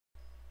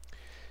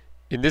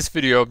In this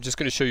video, I'm just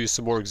going to show you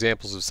some more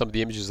examples of some of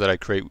the images that I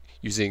create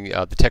using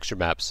the texture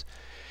maps.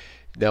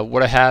 Now,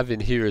 what I have in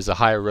here is a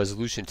higher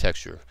resolution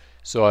texture.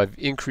 So I've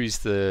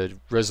increased the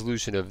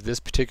resolution of this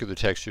particular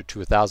texture to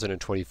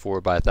 1024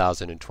 by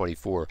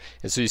 1024.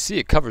 And so you see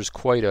it covers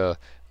quite a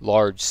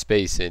large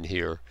space in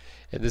here.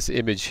 And this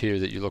image here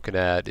that you're looking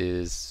at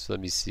is, let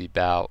me see,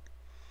 about,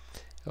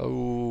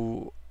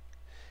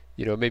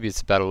 maybe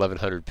it's about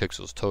 1100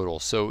 pixels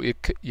total. So it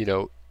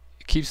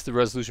keeps the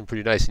resolution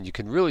pretty nice, and you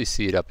can really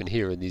see it up in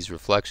here in these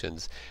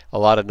reflections. A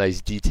lot of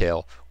nice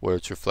detail where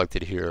it's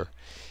reflected here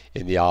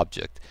in the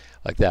object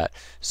like that.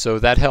 So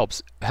that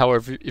helps.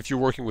 However, if you're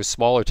working with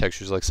smaller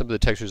textures, like some of the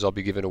textures I'll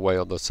be giving away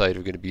on the site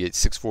are going to be at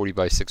 640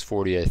 by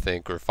 640, I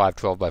think, or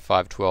 512 by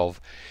 512,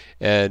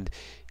 and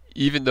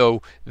even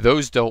though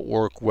those don't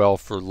work well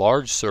for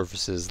large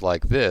surfaces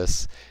like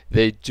this,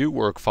 they do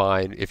work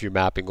fine if you're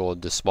mapping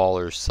onto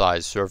smaller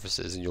size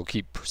surfaces, and you'll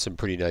keep some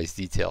pretty nice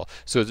detail.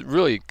 So it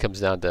really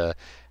comes down to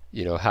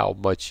how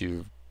much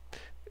you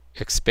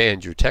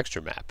expand your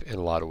texture map in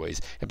a lot of ways.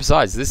 And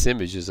besides, this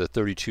image is a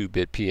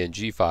 32-bit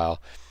PNG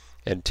file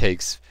and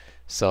takes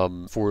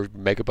some 4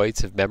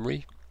 megabytes of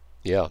memory.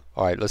 Yeah.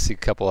 All right, let's see a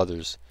couple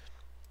others.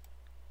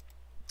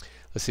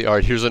 Let's see. All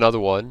right, here's another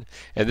one,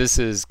 and this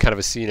is kind of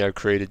a scene I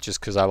created just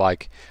because I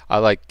like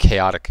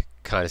chaotic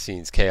kind of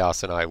scenes.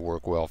 Chaos and I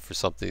work well for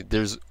something.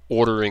 There's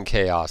order in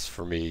chaos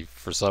for me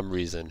for some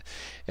reason,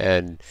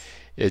 and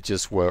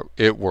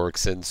it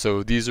works. And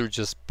so these are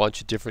just a bunch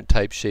of different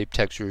type shape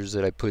textures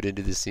that I put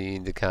into the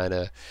scene to kind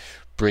of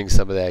bring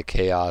some of that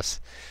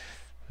chaos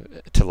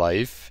to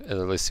life. And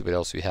then let's see what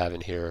else we have in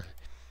here.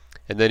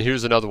 And then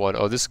here's another one.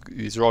 Oh, these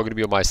are all going to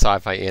be on my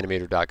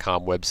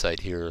sci-fi-animator.com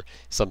website here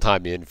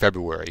sometime in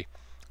February,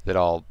 that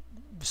I'll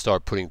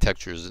start putting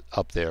textures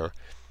up there.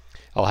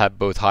 I'll have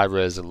both high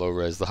res and low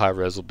res. The high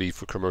res will be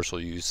for commercial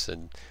use,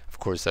 and of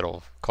course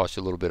that'll cost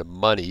you a little bit of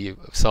money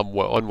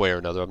one way or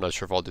another. I'm not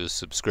sure if I'll do a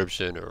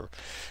subscription or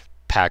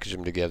package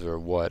them together or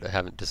what. I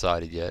haven't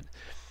decided yet.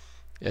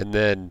 And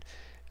then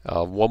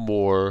one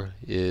more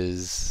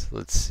is,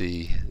 let's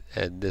see,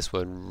 and this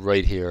one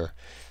right here.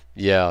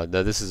 Yeah,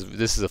 now this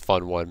is a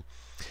fun one.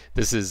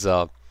 This is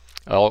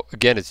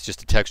again, it's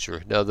just a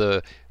texture. Now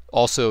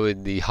also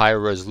in the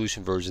higher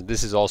resolution version,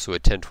 this is also a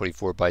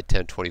 1024 by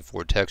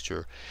 1024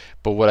 texture.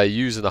 But what I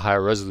use in the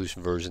higher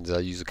resolution versions, I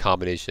use a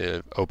combination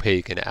of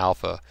opaque and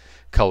alpha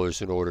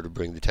colors in order to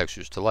bring the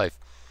textures to life.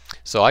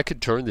 So I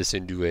could turn this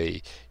into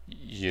a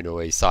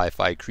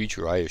sci-fi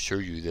creature, I assure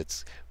you,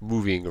 that's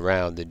moving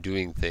around and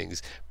doing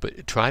things.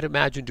 But try to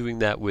imagine doing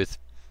that with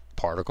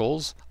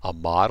particles, a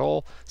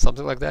model,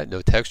 something like that.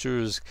 No,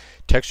 textures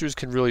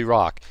can really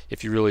rock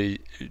if you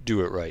really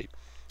do it right.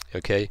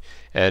 Okay,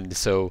 and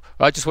so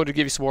I just wanted to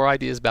give you some more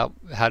ideas about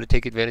how to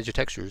take advantage of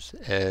textures,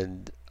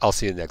 and I'll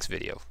see you in the next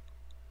video.